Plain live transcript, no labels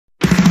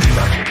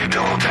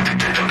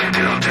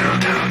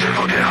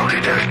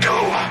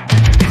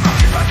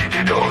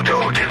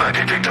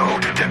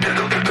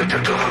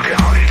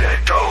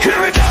Here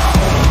we go!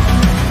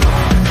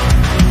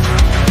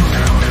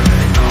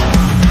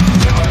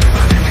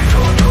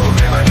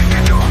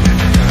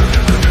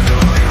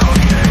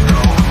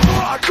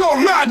 Hardcore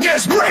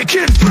madness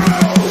breaking through.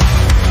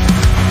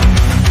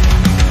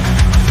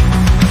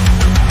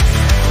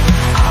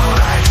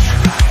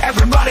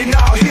 Everybody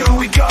now, here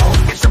we go.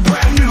 It's a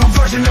brand new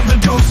version of the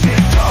Ghost Hit.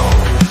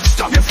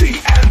 Stomp your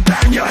feet and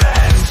bang your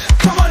heads.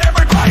 Come on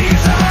everybody,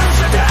 it's a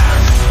Hamster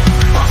Dance.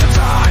 Lots of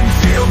time,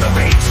 feel the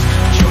beat.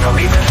 You don't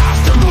even have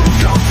to move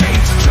your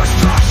feet. Just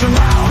thrash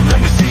around, let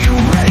me see you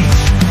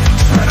rage.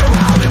 Spread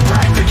around and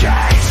break the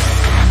gate.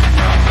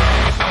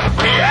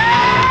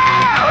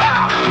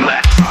 Yeah!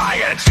 Let's try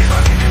it.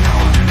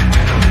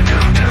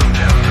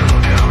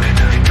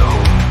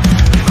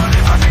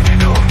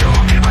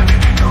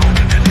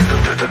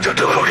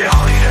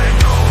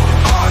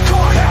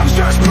 Hardcore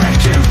hamsters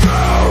breaking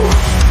through.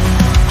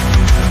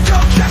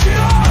 Don't catch it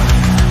on.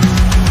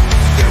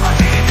 Give a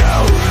diddy-do.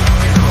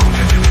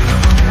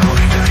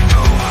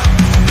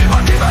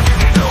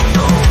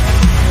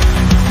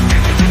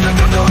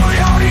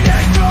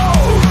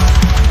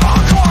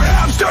 Hardcore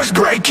hamsters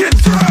breaking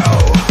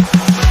through.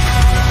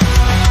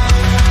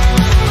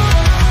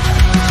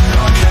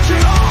 Don't catch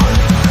it on.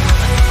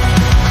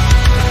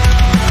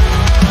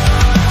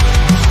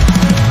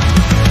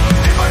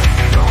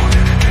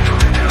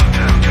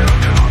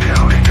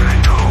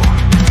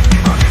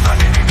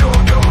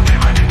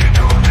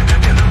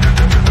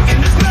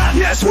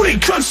 Yes, we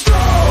construe.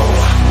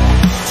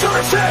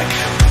 Terrific.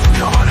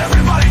 Come on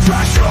everybody,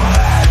 trash your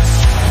heads.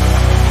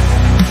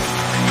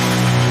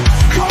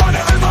 Come on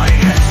everybody,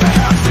 it's the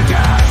Hamster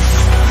Dance.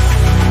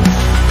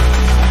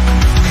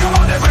 Come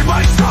on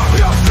everybody, stomp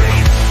your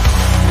feet.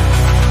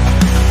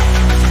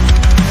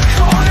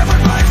 Come on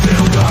everybody,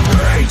 feel the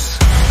beat.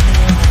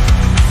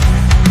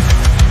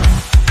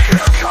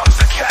 Here comes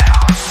the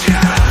chaos,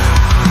 yeah.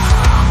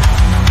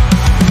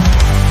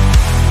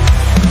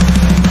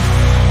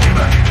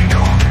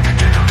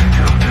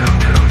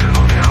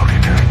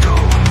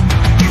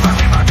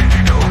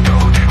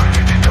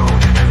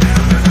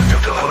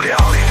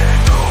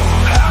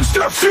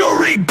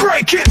 Fury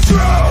breaking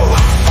through.